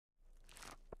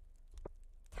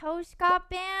host got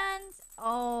banned?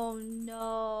 Oh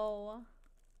no.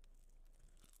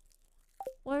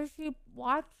 Was she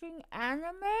watching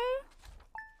anime?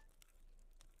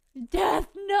 Death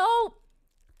Note!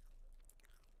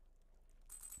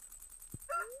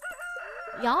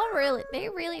 They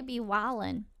really be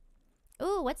wildin'.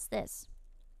 Ooh, what's this?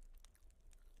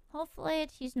 Hopefully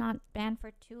she's not banned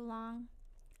for too long.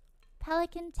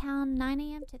 Pelican Town, 9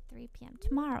 a.m. to 3 p.m.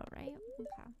 Tomorrow, right?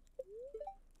 Okay.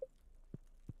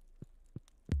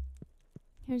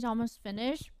 Here's almost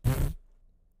finished.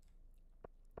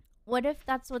 What if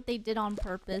that's what they did on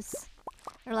purpose?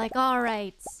 They're like,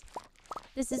 alright,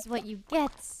 this is what you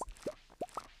get.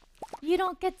 You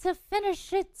don't get to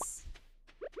finish it.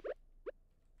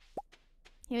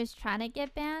 He was trying to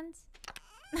get banned?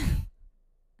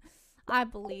 I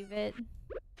believe it.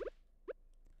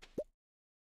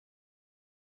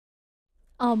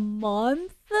 A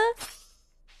month?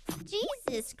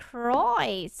 Jesus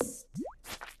Christ.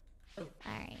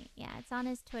 Alright, yeah, it's on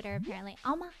his Twitter apparently.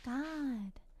 Oh my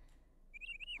god.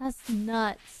 That's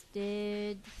nuts,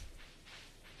 dude.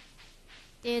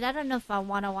 Dude, I don't know if I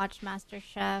want to watch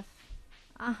MasterChef.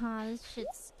 This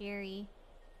shit's scary.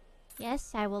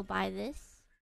 Yes, I will buy this.